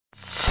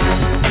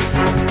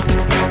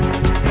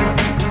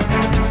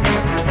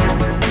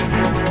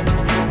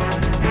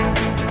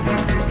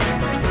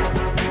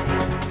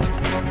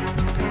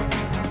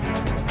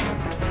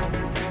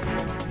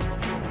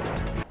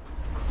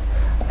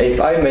if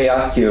I may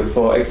ask you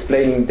for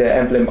explaining the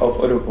emblem of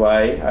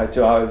Uruguay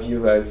to our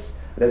viewers,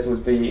 that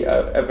would be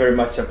very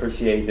much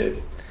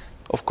appreciated.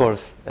 Of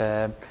course.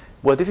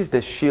 Well, this is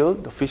the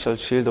shield, the official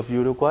shield of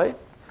Uruguay,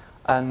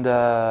 and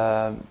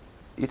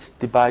it's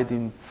divided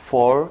in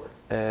four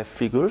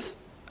figures,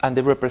 and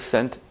they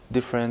represent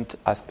different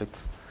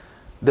aspects.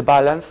 The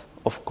balance,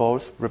 of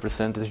course,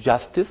 represents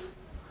justice.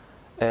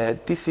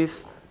 This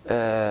is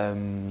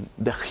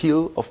the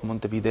hill of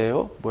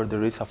Montevideo, where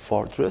there is a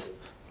fortress,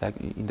 like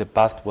in the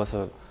past was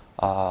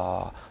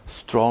a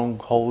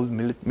stronghold,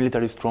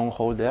 military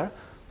stronghold there.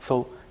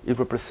 So it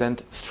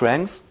represents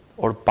strength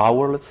or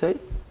power, let's say.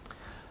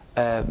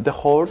 The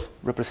horse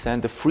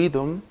represents the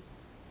freedom,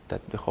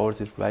 that the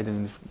horse is riding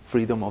in the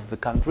freedom of the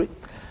country.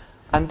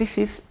 And this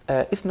is,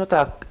 it's not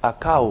a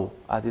cow,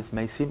 as it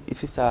may seem,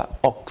 it is an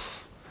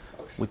ox,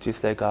 which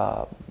is like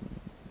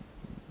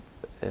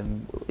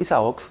it's an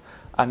ox,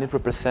 and it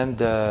represents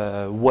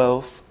the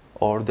wealth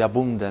or the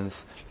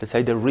abundance, let's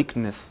say the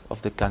richness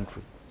of the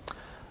country.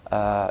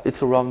 It's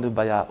surrounded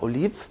by an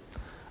olive,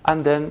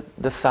 and then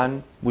the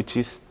sun, which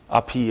is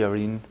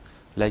appearing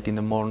like in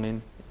the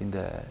morning.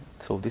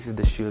 So this is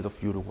the shield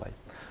of Uruguay.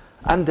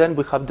 And then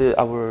we have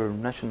our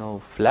national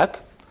flag,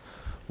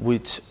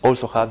 which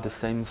also have the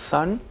same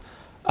sun,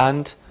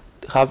 and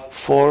have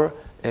four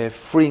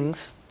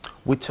fringes,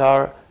 which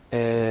are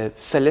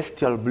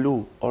celestial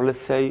blue, or let's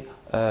say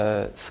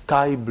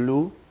sky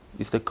blue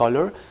is the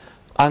color,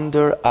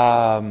 under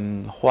a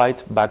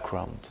white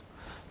background.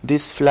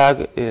 This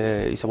flag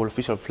is our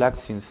official flag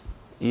since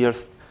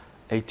years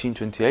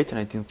 1828 and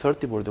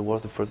 1830, where there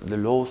was the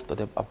laws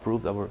that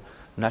approved our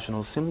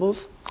national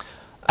symbols,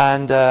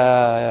 and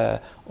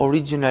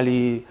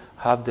originally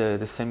have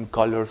the same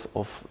colors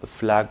of the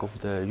flag of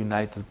the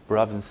United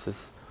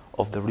Provinces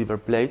of the River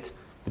Plate,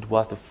 which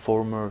was the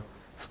former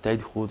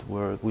statehood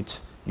which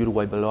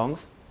Uruguay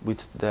belongs,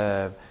 which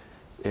the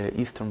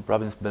Eastern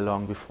Province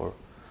belonged before.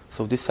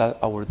 So these are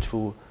our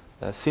two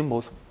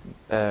symbols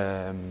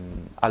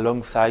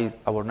alongside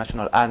our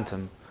national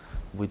anthem,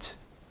 which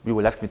you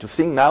will ask me to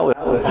sing now.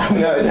 No, I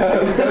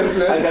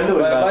can do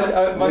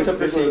it. Much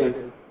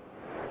appreciated.